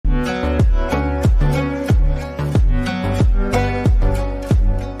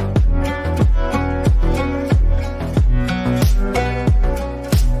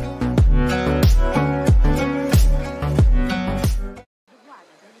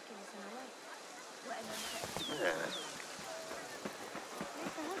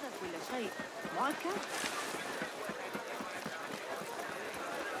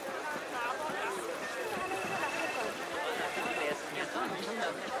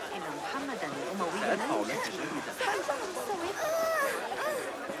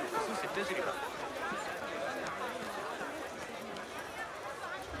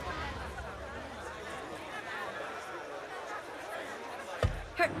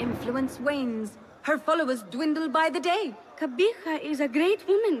Her influence wanes. Her followers dwindle by the day. Kabiha is a great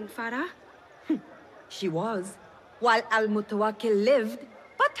woman, Farah. She was, while Al-Mutawakkil lived,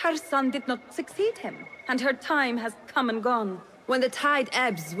 but her son did not succeed him, and her time has come and gone. When the tide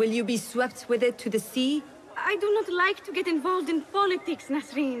ebbs, will you be swept with it to the sea? I do not like to get involved in politics,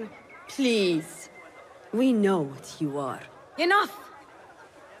 Nasreen. Please. We know what you are. Enough!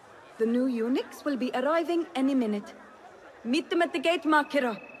 The new eunuchs will be arriving any minute. Meet them at the gate,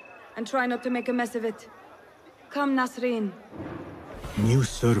 Makira, and try not to make a mess of it. Come, Nasreen. New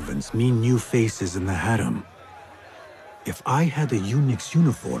servants mean new faces in the harem. If I had a eunuch's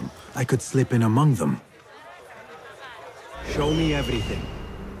uniform, I could slip in among them. Show me everything.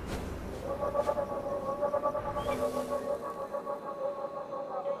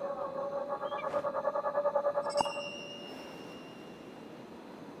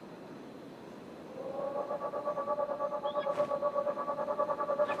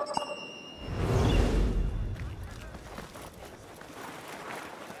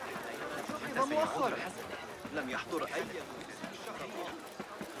 لم يحضر أي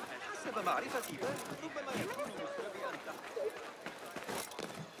حسب معرفتي ربما يكون مستبعاً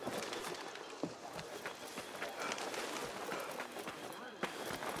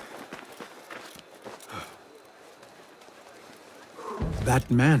That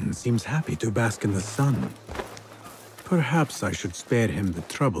man seems happy to bask in the sun. Perhaps I should spare him the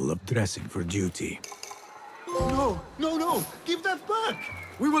trouble of dressing for duty. No, no, no! Give that back!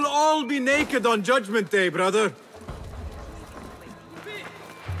 We will all be naked on Judgment Day, brother.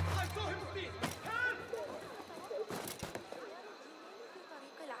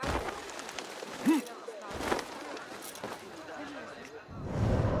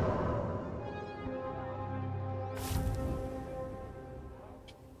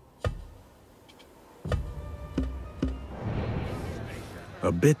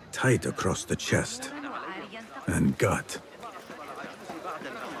 A bit tight across the chest and gut.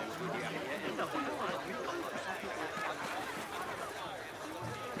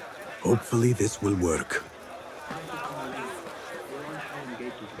 Hopefully this will work.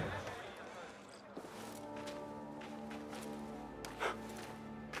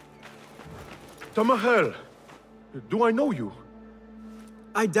 Tahir, do I know you?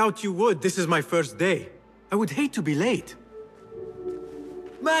 I doubt you would. This is my first day. I would hate to be late.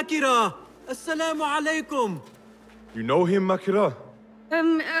 Makira! Assalamu alaikum! You know him, Makira?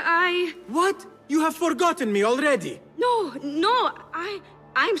 What? You have forgotten me already? No,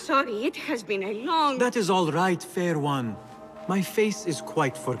 I'm sorry. It has been a long... That is all right, fair one. My face is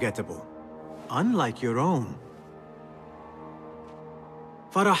quite forgettable. Unlike your own.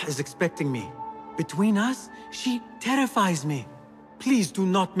 Farah is expecting me. Between us, she terrifies me. Please do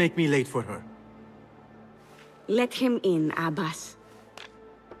not make me late for her. Let him in, Abbas.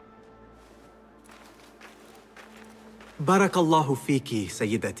 Barakallahu fiki,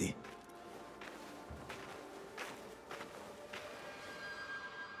 Sayyidati.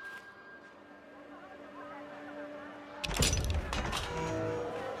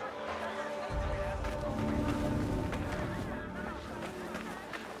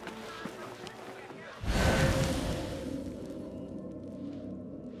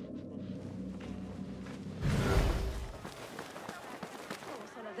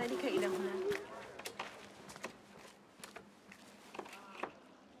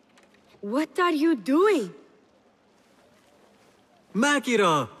 What are you doing?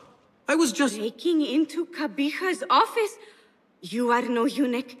 Makira! I was just... Breaking into Kabiha's office? You are no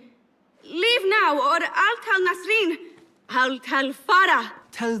eunuch. Leave now, or I'll tell Nasreen. I'll tell Farah.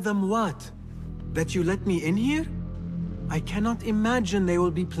 Tell them what? That you let me in here? I cannot imagine they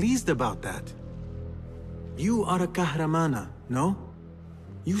will be pleased about that. You are a kahramana, no?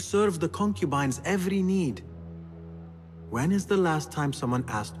 You serve the concubines every need. When is the last time someone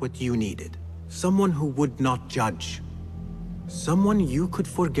asked what you needed? Someone who would not judge. Someone you could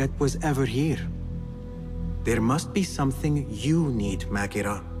forget was ever here. There must be something you need,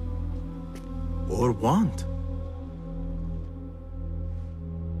 Makira. Or want.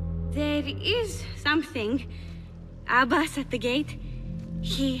 There is something. Abbas at the gate.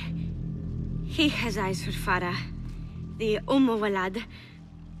 He has eyes for Farah. The Walad.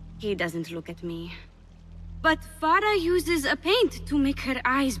 He doesn't look at me. But Farah uses a paint to make her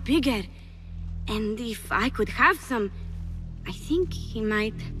eyes bigger. And if I could have some, I think he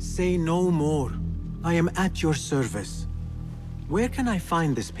might... Say no more. I am at your service. Where can I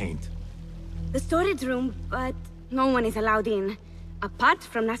find this paint? The storage room, but no one is allowed in. Apart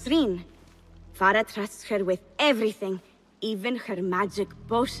from Nasreen. Farah trusts her with everything, even her magic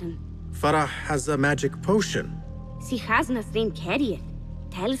potion. Farah has a magic potion. She has Nasreen carry it.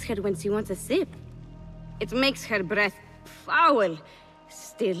 Tells her when she wants a sip. It makes her breath foul.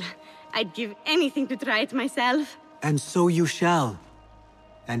 Still, I'd give anything to try it myself. And so you shall.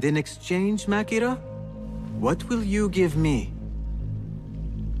 And in exchange, Makira, what will you give me?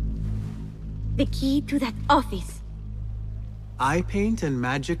 The key to that office. Eye paint and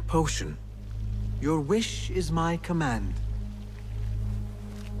magic potion. Your wish is my command.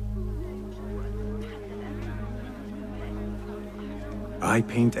 Eye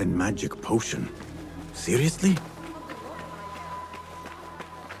paint and magic potion. Seriously?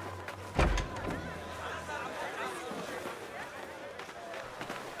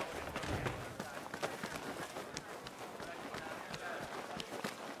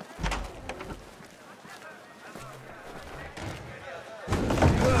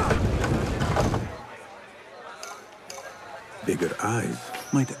 Bigger eyes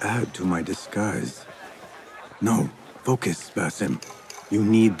might add to my disguise. No, focus, Basim. You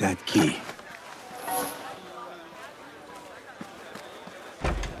need that key.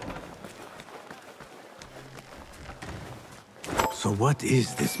 So what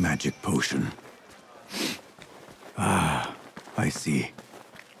is this magic potion? Ah, I see.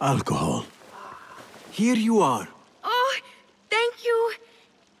 Alcohol. Here you are. Oh, thank you.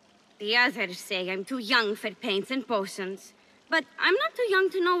 The others say I'm too young for paints and potions. But I'm not too young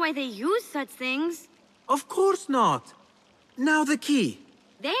to know why they use such things. Of course not. Now the key.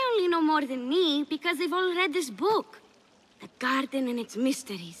 They only know more than me because they've all read this book. The garden and its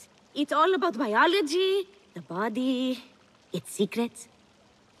mysteries. It's all about biology, the body, its secrets.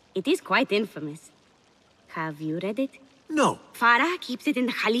 It is quite infamous. Have you read it? No. Farah keeps it in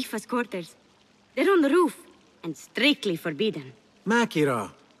the Khalifa's quarters. They're on the roof, and strictly forbidden.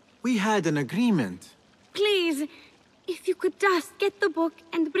 Makira, we had an agreement. Please, if you could just get the book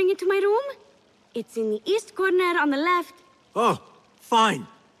and bring it to my room? It's in the east corner on the left. Oh, fine.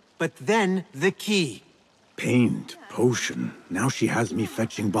 But then the key. Paint, potion. Now she has me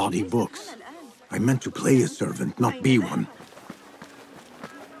fetching body books. I meant to play a servant, not be one.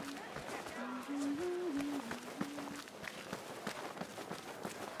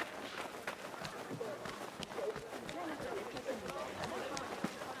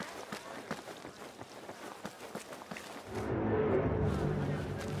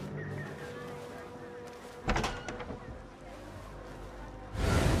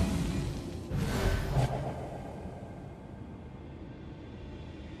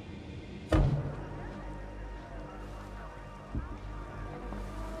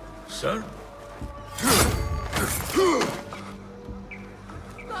 Sir?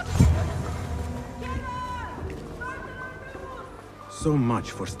 So much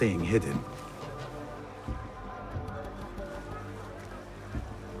for staying hidden.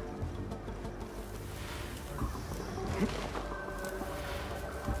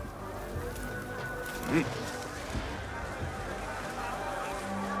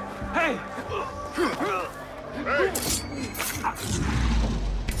 Hey!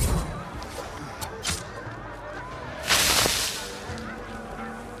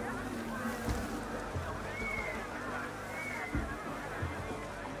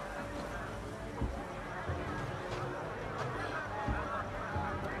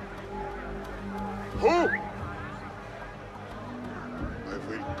 Who? I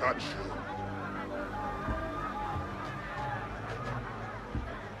will catch you.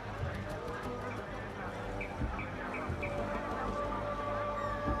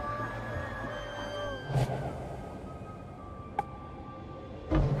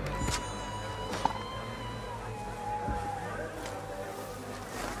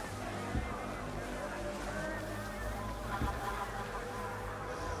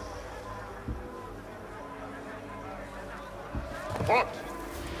 What?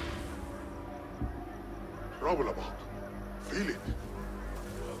 Trouble about. Feel it.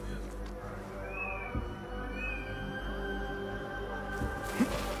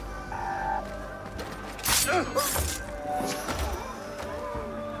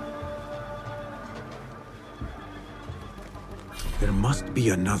 There must be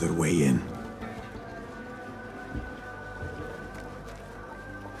another way in.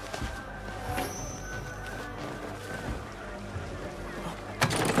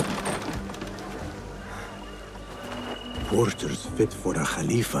 Quarters fit for a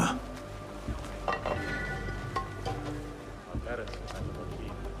Khalifa.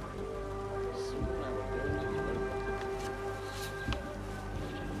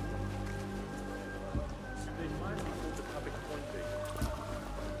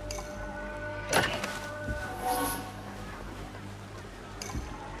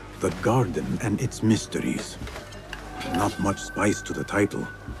 The garden and its mysteries. Not much spice to the title.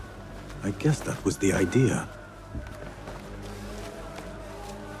 I guess that was the idea.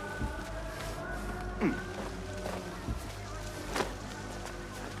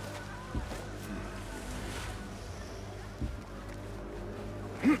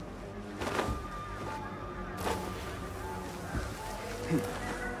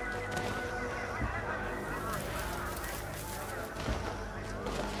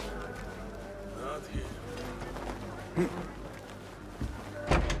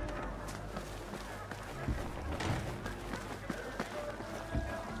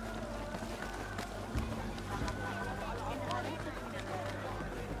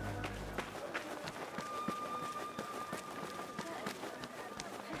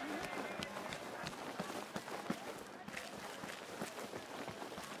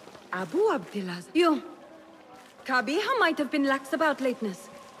 Abu Abdullah. You. Qabiha might have been lax about lateness,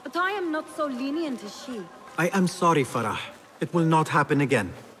 but I am not so lenient as she. I am sorry, Farah. It will not happen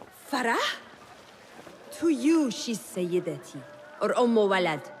again. Farah? To you, she's Sayyidati, or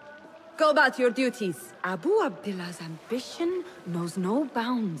Walad. Go about your duties. Abu Abdullah's ambition knows no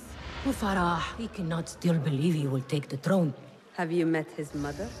bounds. Oh, Farah, he cannot still believe he will take the throne. Have you met his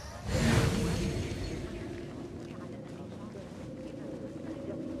mother?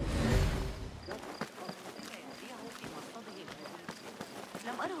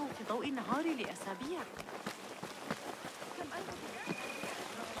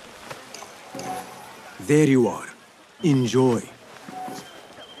 There you are. Enjoy.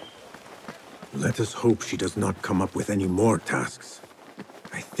 Let us hope she does not come up with any more tasks.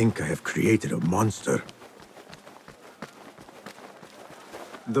 I think I have created a monster.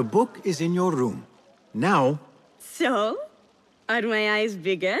 The book is in your room. Now... So? Are my eyes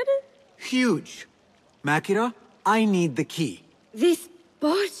bigger? Huge. Makira, I need the key. This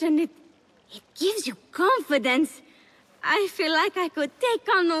potion, it gives you confidence. I feel like I could take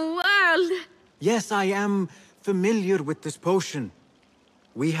on the world. Yes, I am familiar with this potion.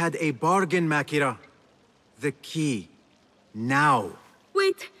 We had a bargain, Makira. The key. Now.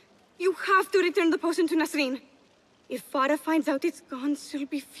 Wait, you have to return the potion to Nasreen. If Farah finds out it's gone, she'll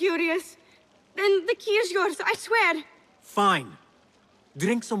be furious. Then the key is yours, I swear. Fine.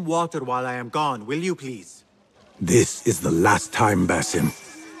 Drink some water while I am gone, will you please? This is the last time, Basim.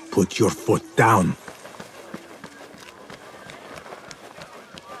 Put your foot down.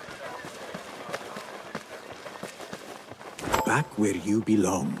 Back where you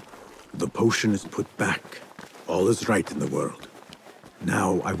belong. The potion is put back. All is right in the world.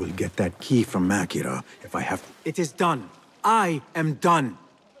 Now I will get that key from Makira if I have to. It is done. I am done.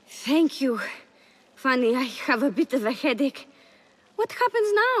 Thank you. Funny, I have a bit of a headache. What happens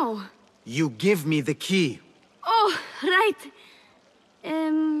now? You give me the key. Oh, right.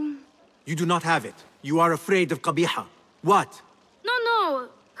 You do not have it. You are afraid of Qabiha. What? No.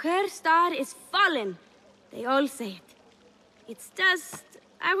 Her star is fallen. They all say it. It's just...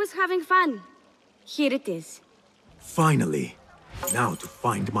 I was having fun. Here it is. Finally. Now to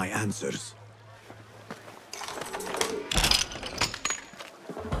find my answers.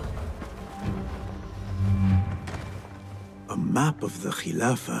 A map of the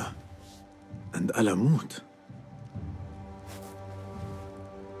Khilafah and Alamut.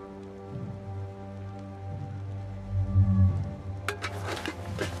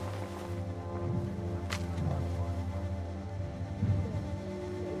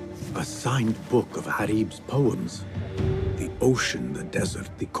 A signed book of Harib's poems. The ocean, the desert,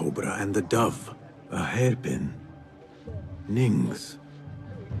 the cobra, and the dove. A hairpin. Nings.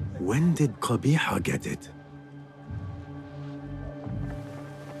 When did Qabiha get it?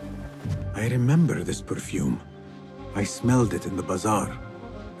 I remember this perfume. I smelled it in the bazaar,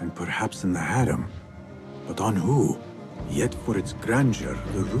 and perhaps in the harem. But on who? Yet for its grandeur,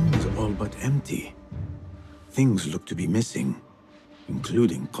 the room is all but empty. Things look to be missing,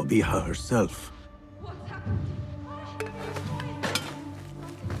 including Qabiha herself.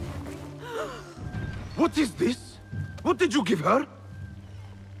 What is this? What did you give her?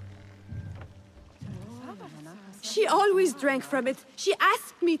 She always drank from it. She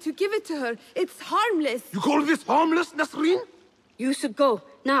asked me to give it to her. It's harmless. You call this harmless, Nasreen? You should go.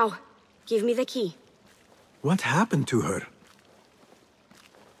 Now. Give me the key. What happened to her?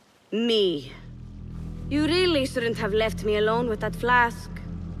 Me. You really shouldn't have left me alone with that flask.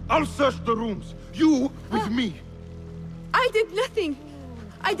 I'll search the rooms. You with me. I did nothing.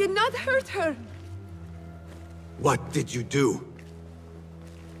 I did not hurt her. What did you do?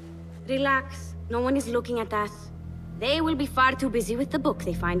 Relax. No one is looking at us. They will be far too busy with the book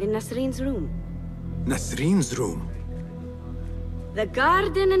they find in Nasreen's room. Nasreen's room? The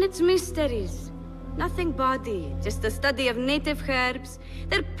garden and its mysteries. Nothing bawdy, just a study of native herbs,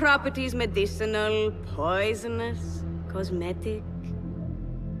 their properties medicinal, poisonous, cosmetic.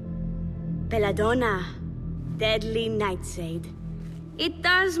 Belladonna, deadly nightshade. It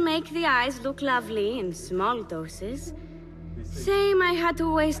does make the eyes look lovely in small doses. Shame I had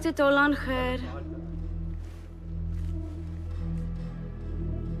to waste it all on her.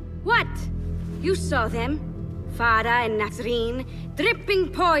 What? You saw them? Farah and Nasreen,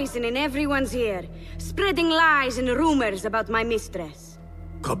 dripping poison in everyone's ear, spreading lies and rumors about my mistress.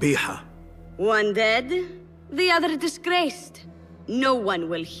 Qabiha. One dead, the other disgraced. No one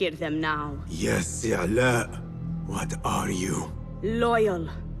will hear them now. Yes, Ya'la. What are you? Loyal.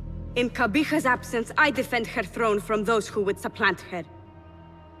 In Qabiha's absence, I defend her throne from those who would supplant her.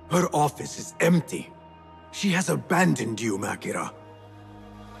 Her office is empty. She has abandoned you, Makira.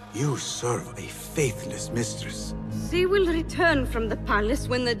 You serve a faithless mistress. She will return from the palace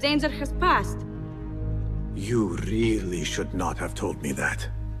when the danger has passed. You really should not have told me that.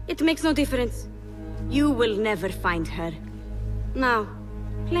 It makes no difference. You will never find her. Now,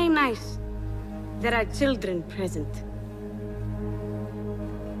 play nice. There are children present.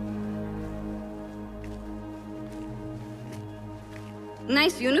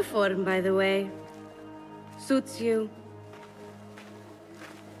 Nice uniform, by the way. Suits you.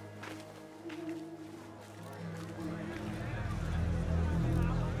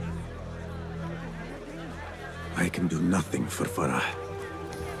 I can do nothing for Farah.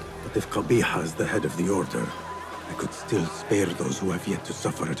 But if Qabiha is the head of the Order, I could still spare those who have yet to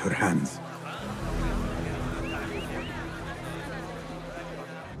suffer at her hands.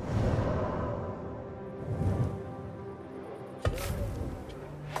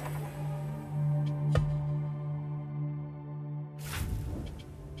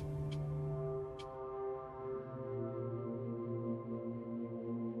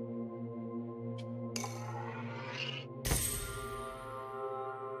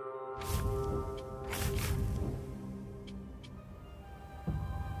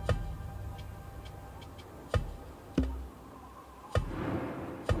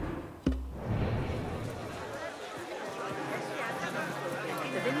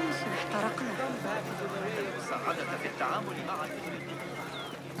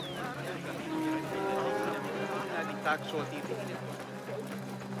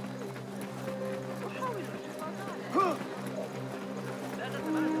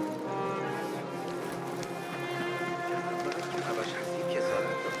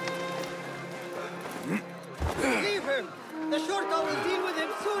 Leave him! The Shorta will deal with him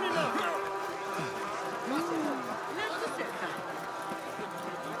soon enough!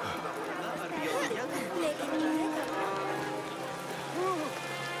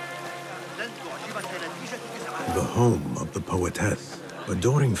 The home of the poetess.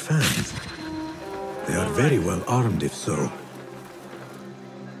 Adoring fans. They are very well armed, if so.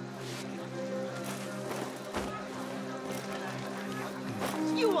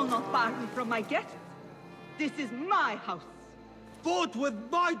 You will not bar me from my guests. This is my house. Fought with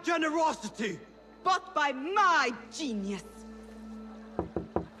my generosity! Bought by my genius.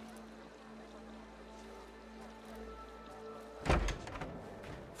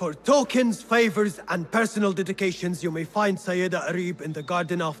 For tokens, favors, and personal dedications, you may find Sayyida Arib in the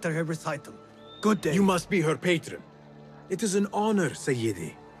garden after her recital. Good day. You must be her patron. It is an honor,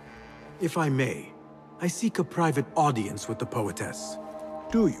 Sayyidi. If I may, I seek a private audience with the poetess.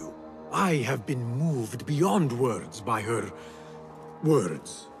 Do you? I have been moved beyond words by her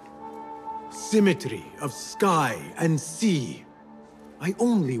words. Symmetry of sky and sea. I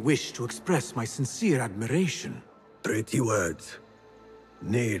only wish to express my sincere admiration. Pretty words.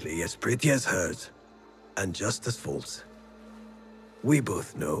 Nearly as pretty as hers, and just as false. We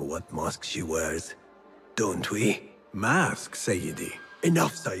both know what mask she wears, don't we? Mask, Sayyidi.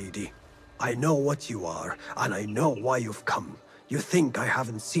 Enough, Sayyidi. I know what you are, and I know why you've come. You think I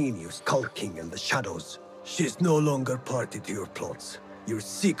haven't seen you skulking in the shadows. She's no longer party to your plots. Your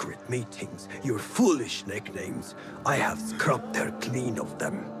secret meetings, your foolish nicknames. I have scrubbed her clean of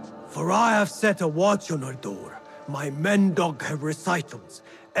them. For I have set a watch on her door. My men dog her recitals.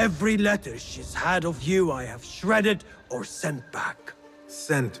 Every letter she's had of you I have shredded or sent back.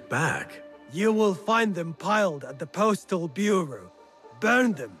 Sent back? You will find them piled at the Postal Bureau.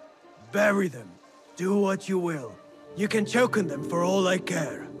 Burn them, bury them, Do what you will. You can choke on them for all I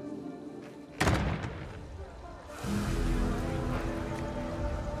care.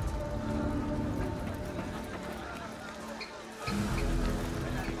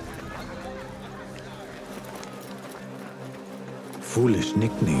 Foolish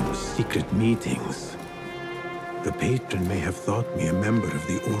nicknames, secret meetings. The patron may have thought me a member of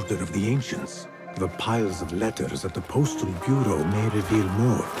the Order of the Ancients. The piles of letters at the Postal Bureau may reveal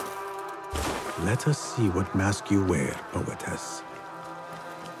more. Let us see what mask you wear, poetess.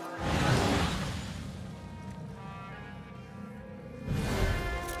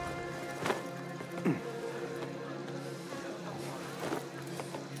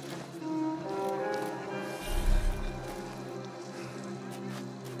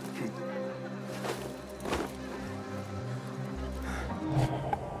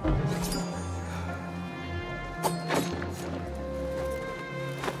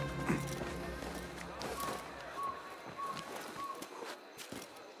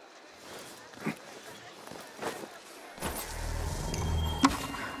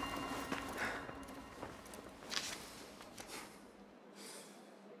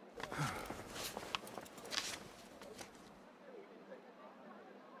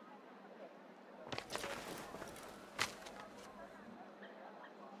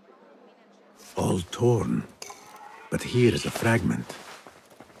 All torn, but here is a fragment.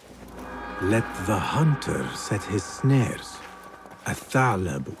 Let the hunter set his snares. A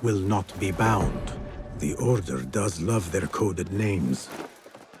Thalab will not be bound. The Order does love their coded names.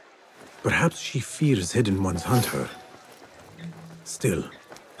 Perhaps she fears Hidden Ones hunt her. Still,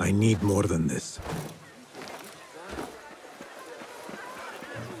 I need more than this.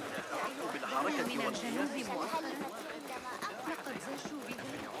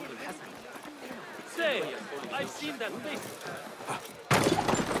 Say, I've seen that face.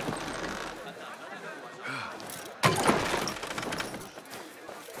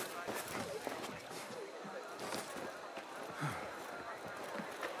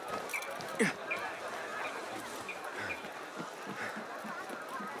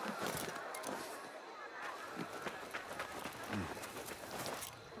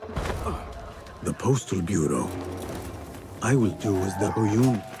 The Postal Bureau. I will do as the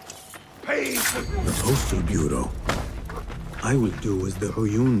Huyun. The Postal Bureau. I will do as the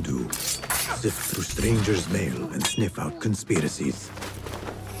Huyun do. Sift through strangers' mail and sniff out conspiracies.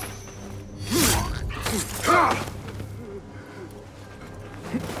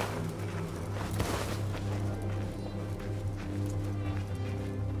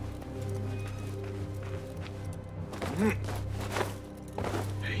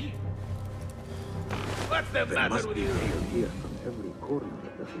 There must be mail here from every corner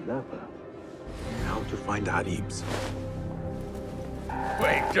of the Khilafa. How to find Harib's.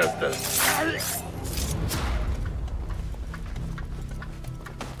 Wait just a...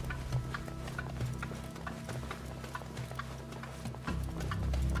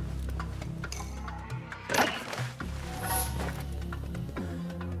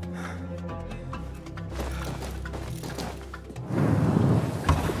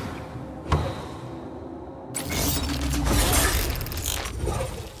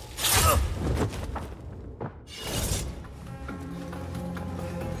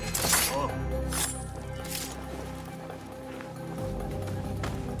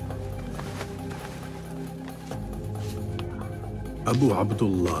 Abu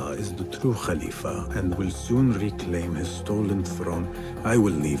Abdullah is the true Khalifa and will soon reclaim his stolen throne. I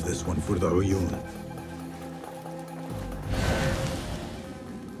will leave this one for the Uyun.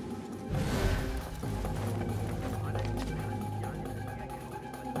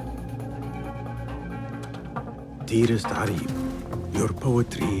 Dearest Arib, your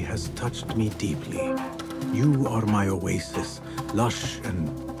poetry has touched me deeply. You are my oasis, lush and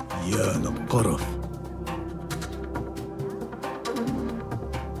yearn of Qaraf.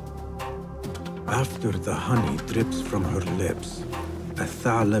 After the honey drips from her lips, a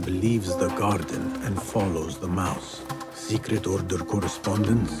Thalab leaves the garden and follows the mouse. Secret Order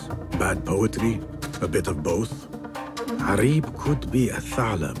correspondence? Bad poetry? A bit of both? Harib could be a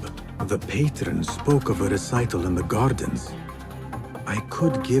Thalab. The patron spoke of a recital in the gardens. I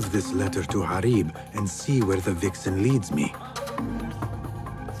could give this letter to Harib and see where the vixen leads me.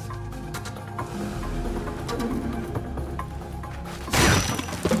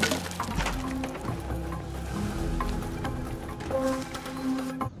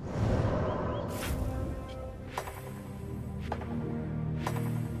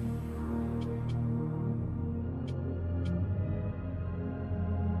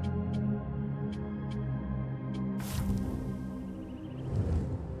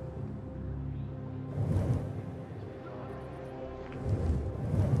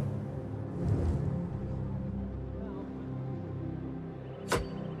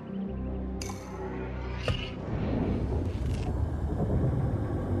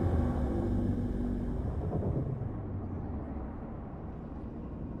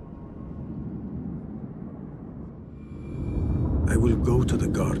 will go to the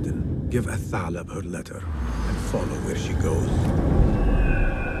garden, give Athalab her letter, and follow where she goes.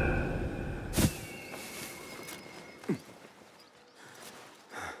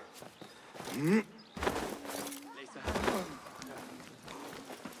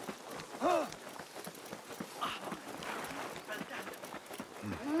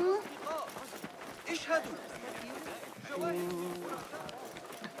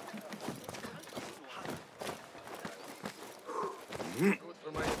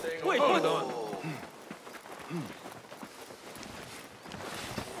 Wait, hold on.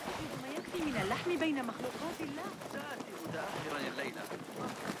 ما يكفي من اللحم بين مخلوقات الله. سآتي متأخرا الليلة.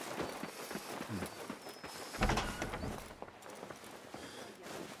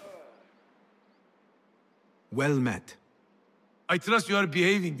 Well met. I trust you are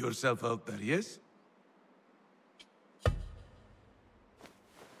behaving yourself out there, yes?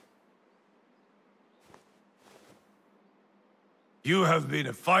 You have been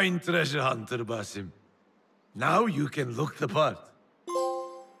a fine treasure hunter, Basim. Now you can look the part.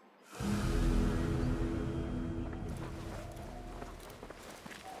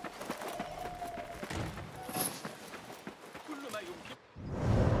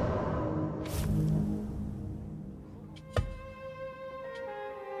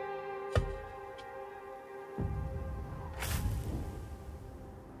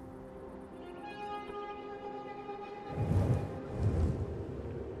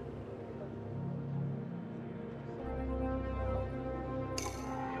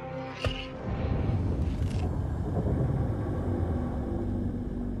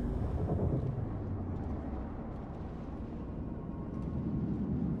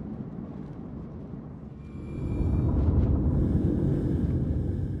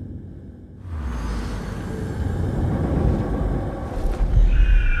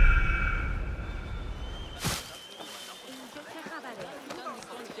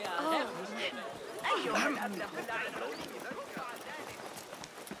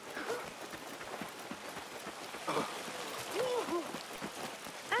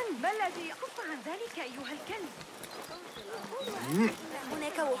 بلدي كف عن ذلك أيها الكلب.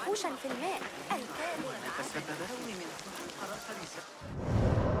 هناك وحوشا في الماء.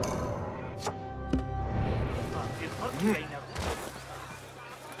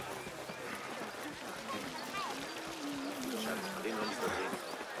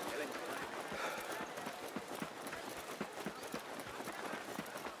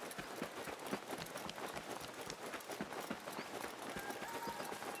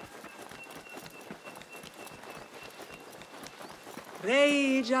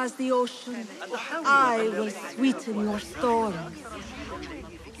 Rage as the ocean, I will sweeten your storms.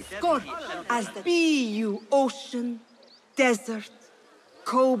 Scorch as the be you ocean, desert,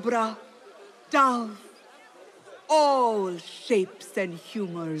 cobra, dove. All shapes and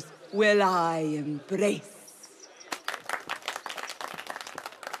humors will I embrace.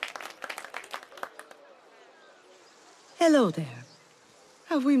 Hello there.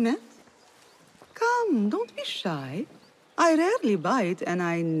 Have we met? Come, don't be shy. I rarely bite, and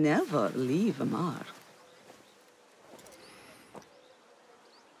I never leave a mark.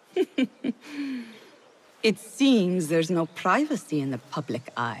 It seems there's no privacy in the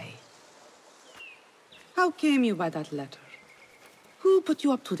public eye. How came you by that letter? Who put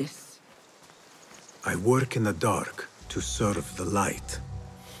you up to this? I work in the dark to serve the light.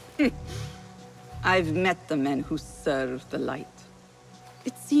 I've met the men who serve the light.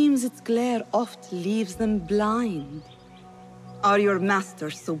 It seems its glare oft leaves them blind. Are your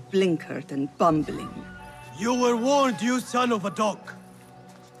masters so blinkered and bumbling? You were warned, you son of a dog.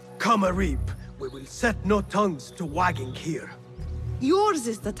 Come a reap, we will set no tongues to wagging here. Yours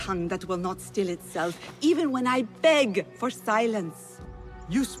is the tongue that will not still itself, even when I beg for silence.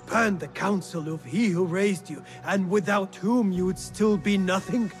 You spurned the counsel of he who raised you, and without whom you would still be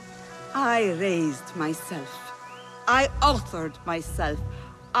nothing. I raised myself. I authored myself.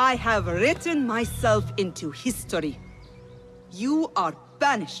 I have written myself into history. You are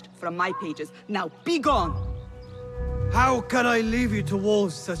banished from my pages. Now be gone! How can I leave you to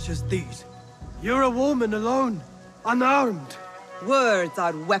wolves such as these? You're a woman alone, unarmed. Words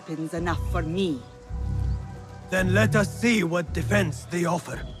are weapons enough for me. Then let us see what defense they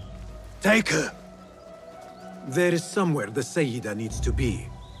offer. Take her. There is somewhere the Sayyida needs to be,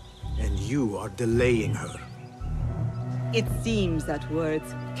 and you are delaying her. It seems that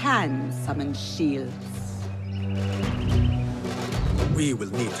words can summon shields. We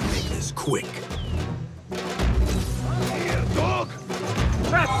will need to make this quick. Here, dog!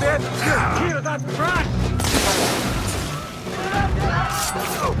 That's it! Hear that brat!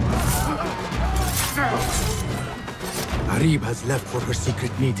 Arib has left for her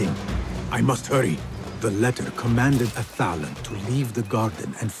secret meeting. I must hurry. The letter commanded Athalan to leave the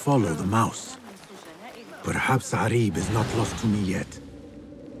garden and follow the mouse. Perhaps Arib is not lost to me yet.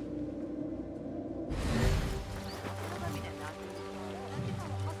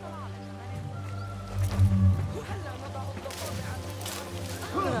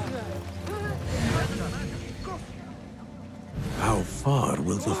 How far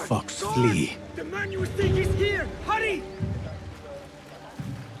will the fox flee? The man you think is here! Hurry!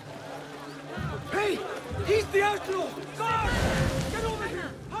 Hey! He's the outlaw! Guard! Get over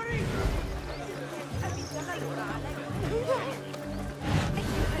here! Hurry!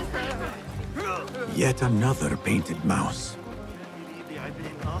 Yet another painted mouse.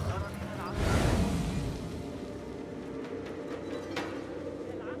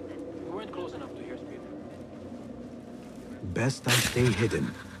 We weren't close enough to hear speed. Best I stay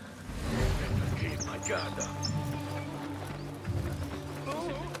hidden. Keep my guard up.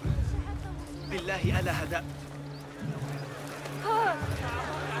 بالله ألا هدأ.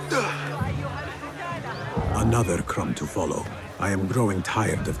 Another crumb to follow. I am growing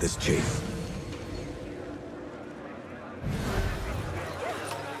tired of this chase.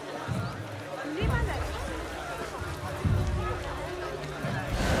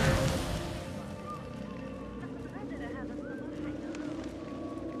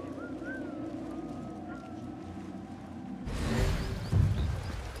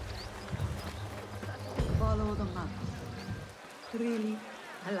 Follow the map. Really?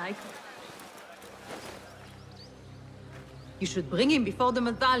 I like it. You should bring him before the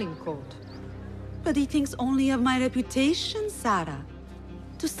Medallion Court. But he thinks only of my reputation, Sarah.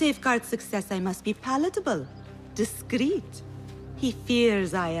 To safeguard success, I must be palatable, discreet. He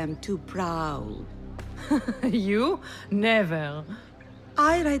fears I am too proud. You? Never.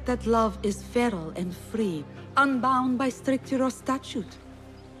 I write that love is feral and free, unbound by stricture or statute.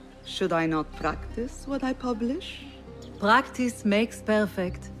 Should I not practice what I publish? Practice makes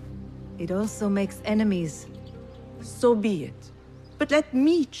perfect. It also makes enemies. So be it. But let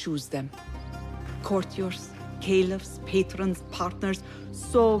me choose them. Courtiers, caliphs, patrons, partners.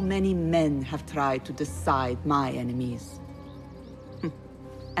 So many men have tried to decide my enemies.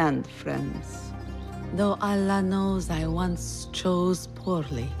 And friends. Though Allah knows I once chose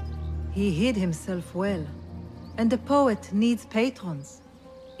poorly. He hid himself well. And the poet needs patrons.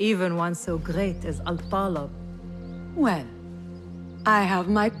 Even one so great as Al-Talib. Well, I have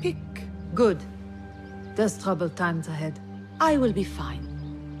my pick. Good. There's troubled times ahead. I will be fine.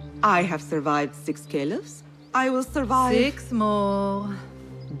 I have survived 6 caliphs. I will survive 6 more.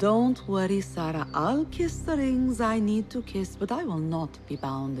 Don't worry, Sarah. I'll kiss the rings I need to kiss, but I will not be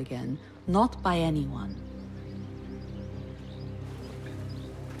bound again. Not by anyone.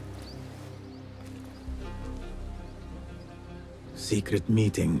 Secret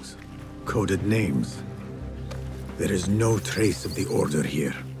meetings, coded names. There is no trace of the Order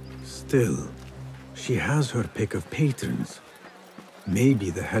here. Still, she has her pick of patrons. Maybe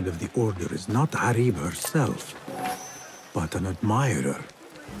the head of the Order is not Arib herself, but an admirer.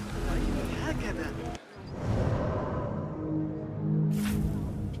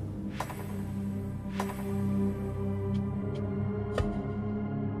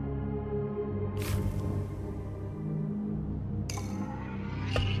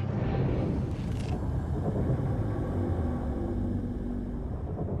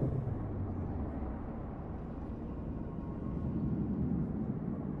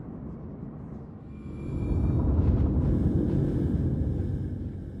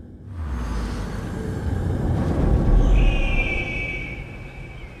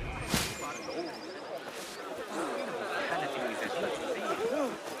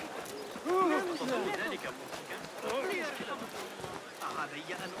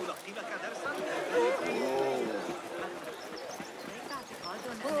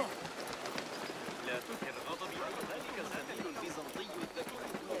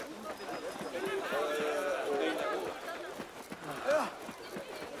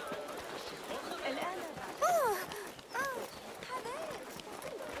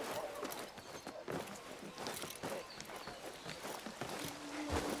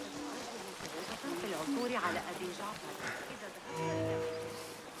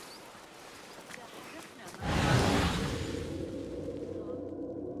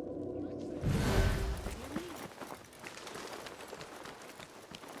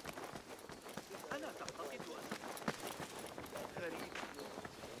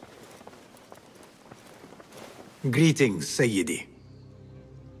 Greetings, Sayyidi.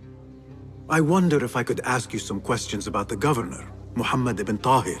 I wonder if I could ask you some questions about the governor, Muhammad ibn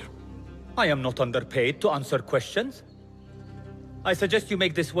Tahir. I am not underpaid to answer questions. I suggest you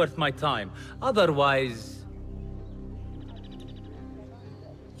make this worth my time. Otherwise...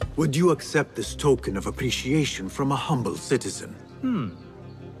 Would you accept this token of appreciation from a humble citizen?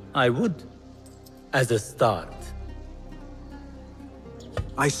 I would. As a start.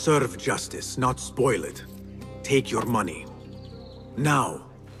 I serve justice, not spoil it. Take your money. Now,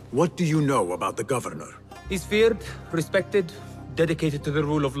 what do you know about the governor? He's feared, respected, dedicated to the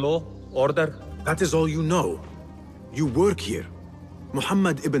rule of law, order. That is all you know. You work here.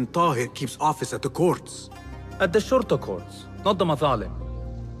 Muhammad ibn Tahir keeps office at the courts. At the shorter courts, not the Mathalim.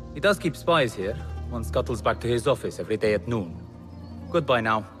 He does keep spies here. One scuttles back to his office every day at noon. Goodbye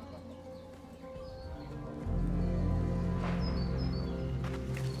now.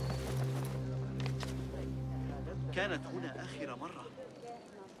 كانت هنا آخر مرة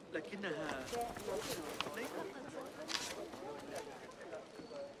لكنها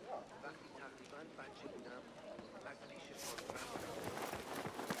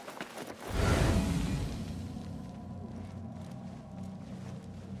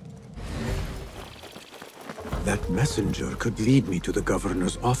That messenger could lead me to the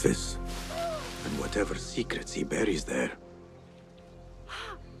governor's office, and whatever secrets he buries there.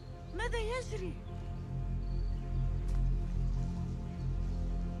 ماذا يجري؟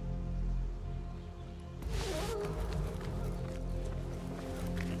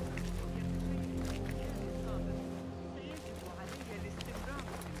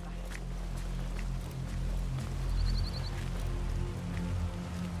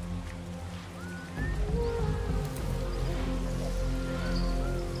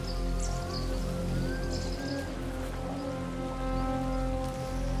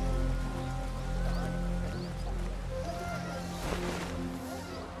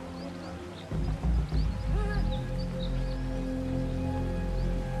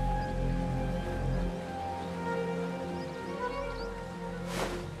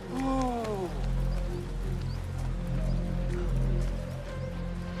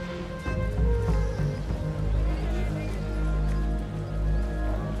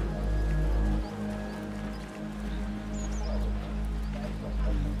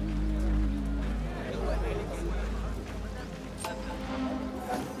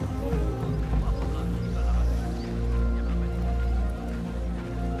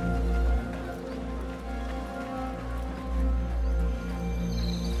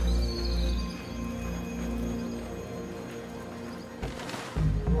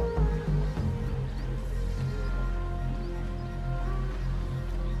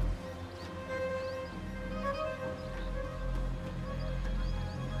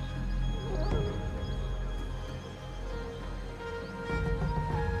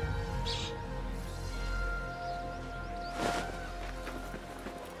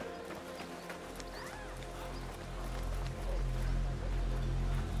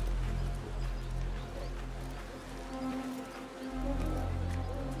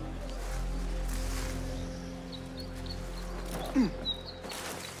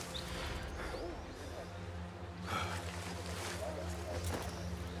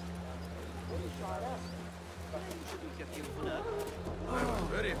 I'm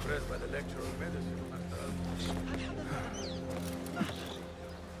very impressed by the lecture on medicine,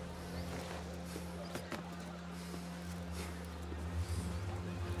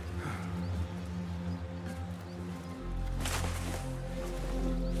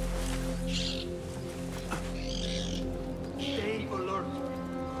 Stay alert.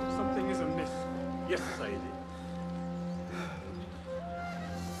 Something is amiss. Yes, Saidi.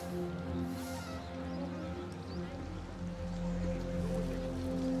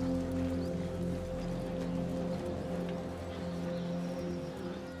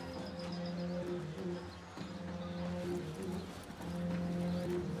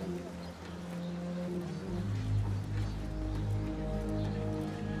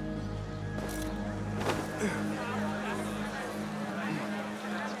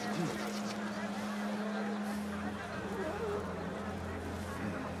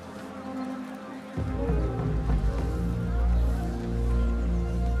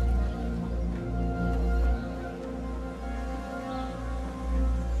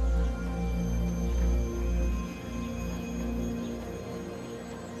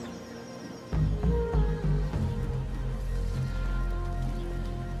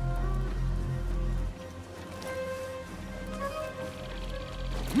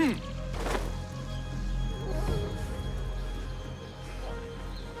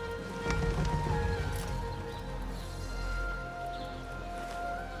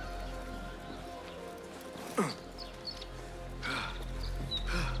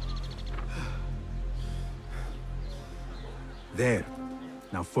 There.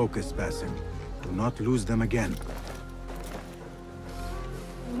 Now focus, Basim. Do not lose them again.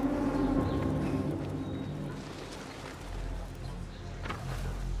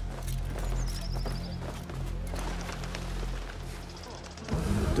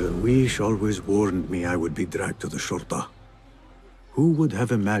 Darwish always warned me I would be dragged to the Shurta. Who would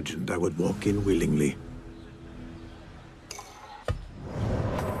have imagined I would walk in willingly?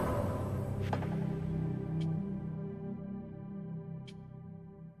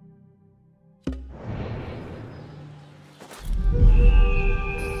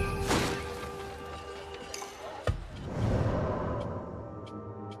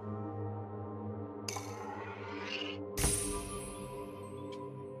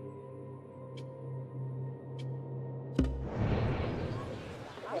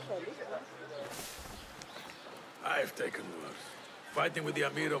 I've taken worse. Fighting with the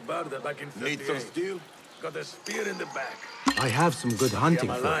Amir of Barda back in 58. Need some steel? Got a spear in the back. I have some good hunting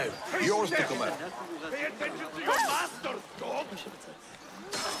I'm for you. alive. Yours to command. Pay attention to your master, dog!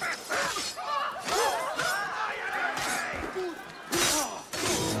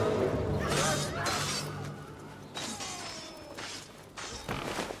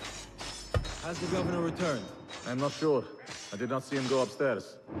 Has the governor returned? I'm not sure. I did not see him go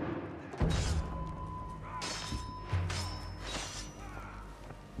upstairs.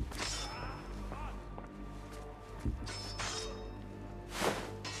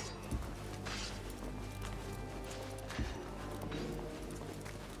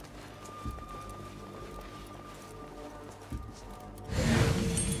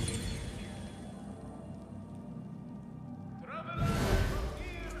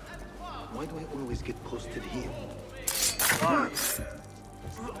 Why do I always get posted here?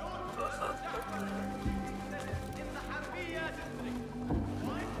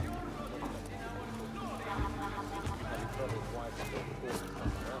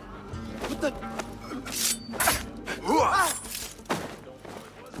 What the?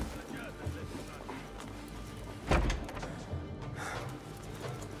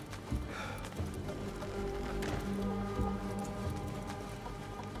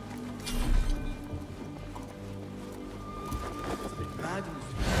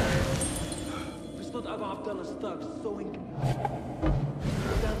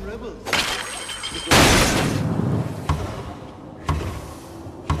 Damn rebels.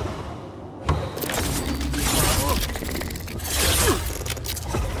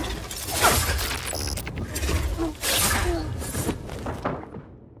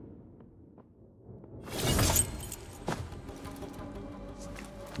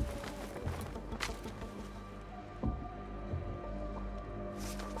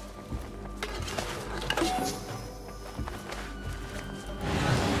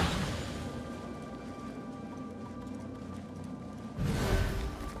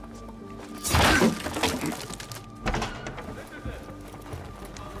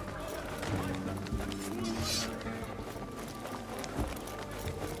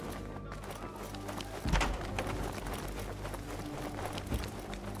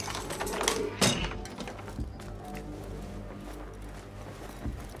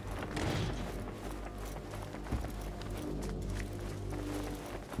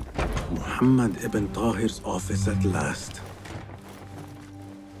 Muhammad ibn Tahir's office at last.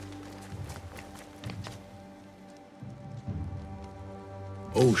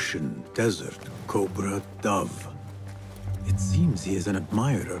 Ocean, desert, cobra, dove. It seems he is an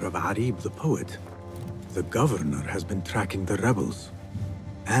admirer of Arib the poet. The governor has been tracking the rebels.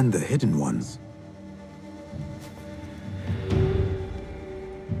 And the hidden ones.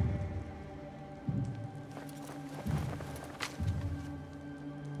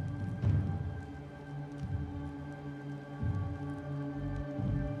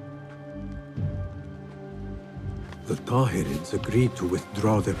 The Tahirids agreed to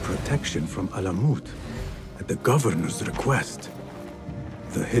withdraw their protection from Alamut at the governor's request.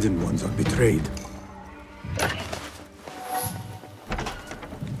 The hidden ones are betrayed.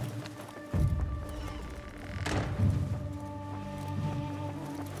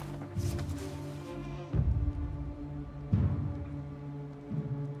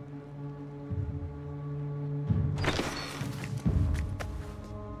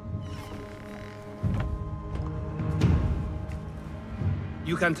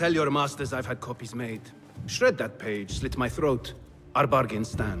 You can tell your masters I've had copies made. Shred that page, slit my throat. Our bargain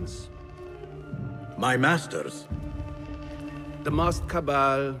stands. My masters? The masked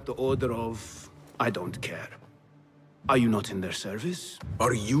cabal, the order of... I don't care. Are you not in their service?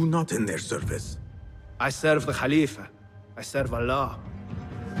 Are you not in their service? I serve the Khalifa. I serve Allah.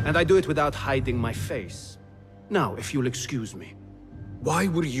 And I do it without hiding my face. Now, if you'll excuse me. Why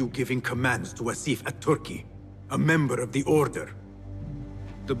were you giving commands to Asif at Turkey, a member of the Order?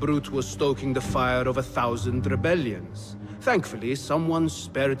 The brute was stoking the fire of 1,000 rebellions. Thankfully, someone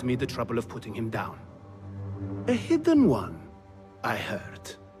spared me the trouble of putting him down. A hidden one, I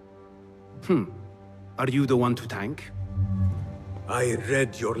heard. Are you the one to thank? I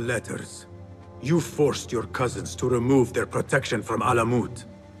read your letters. You forced your cousins to remove their protection from Alamut.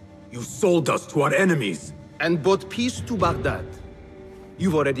 You sold us to our enemies. And brought peace to Baghdad.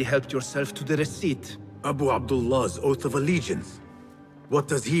 You've already helped yourself to the receipt. Abu Abdullah's oath of allegiance. What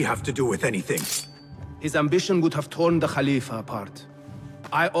does he have to do with anything? His ambition would have torn the Khalifa apart.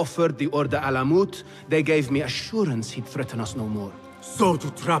 I offered the Order Alamut. They gave me assurance he'd threaten us no more. So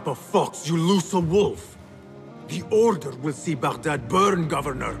to trap a fox, you loose a wolf. The Order will see Baghdad burn,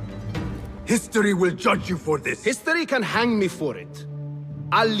 Governor. History will judge you for this. History can hang me for it.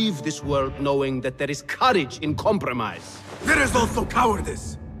 I'll leave this world knowing that there is courage in compromise. There is also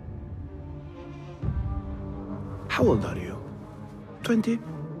cowardice. How old are you? 20?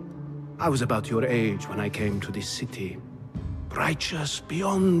 I was about your age when I came to this city. Righteous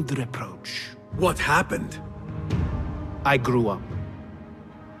beyond reproach. What happened? I grew up.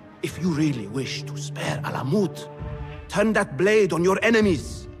 If you really wish to spare Alamut, turn that blade on your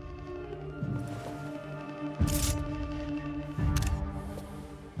enemies.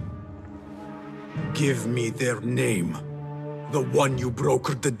 Give me their name. The one you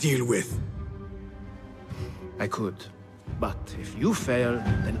brokered the deal with. I could. But if you fail,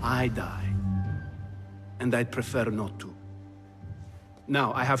 then I die. And I'd prefer not to.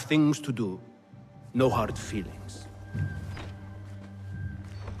 Now, I have things to do. No hard feelings.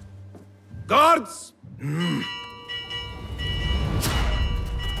 Guards!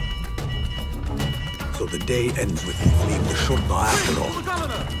 So the day ends with you fleeing the Shurta after all.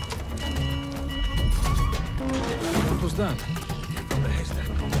 What was that? The haystack.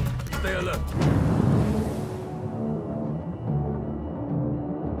 Stay alert.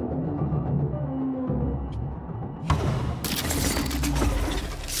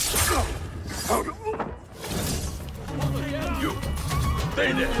 You!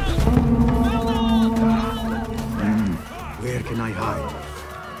 Stay there! Where can I hide?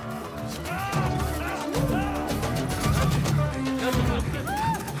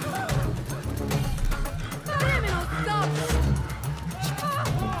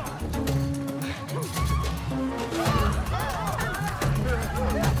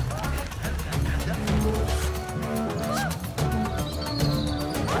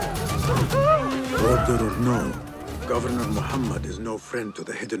 Order or no, Governor Muhammad is no friend to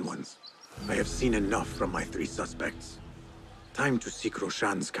the Hidden Ones. I have seen enough from my 3 suspects. Time to seek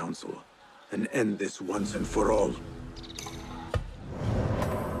Roshan's counsel and end this once and for all.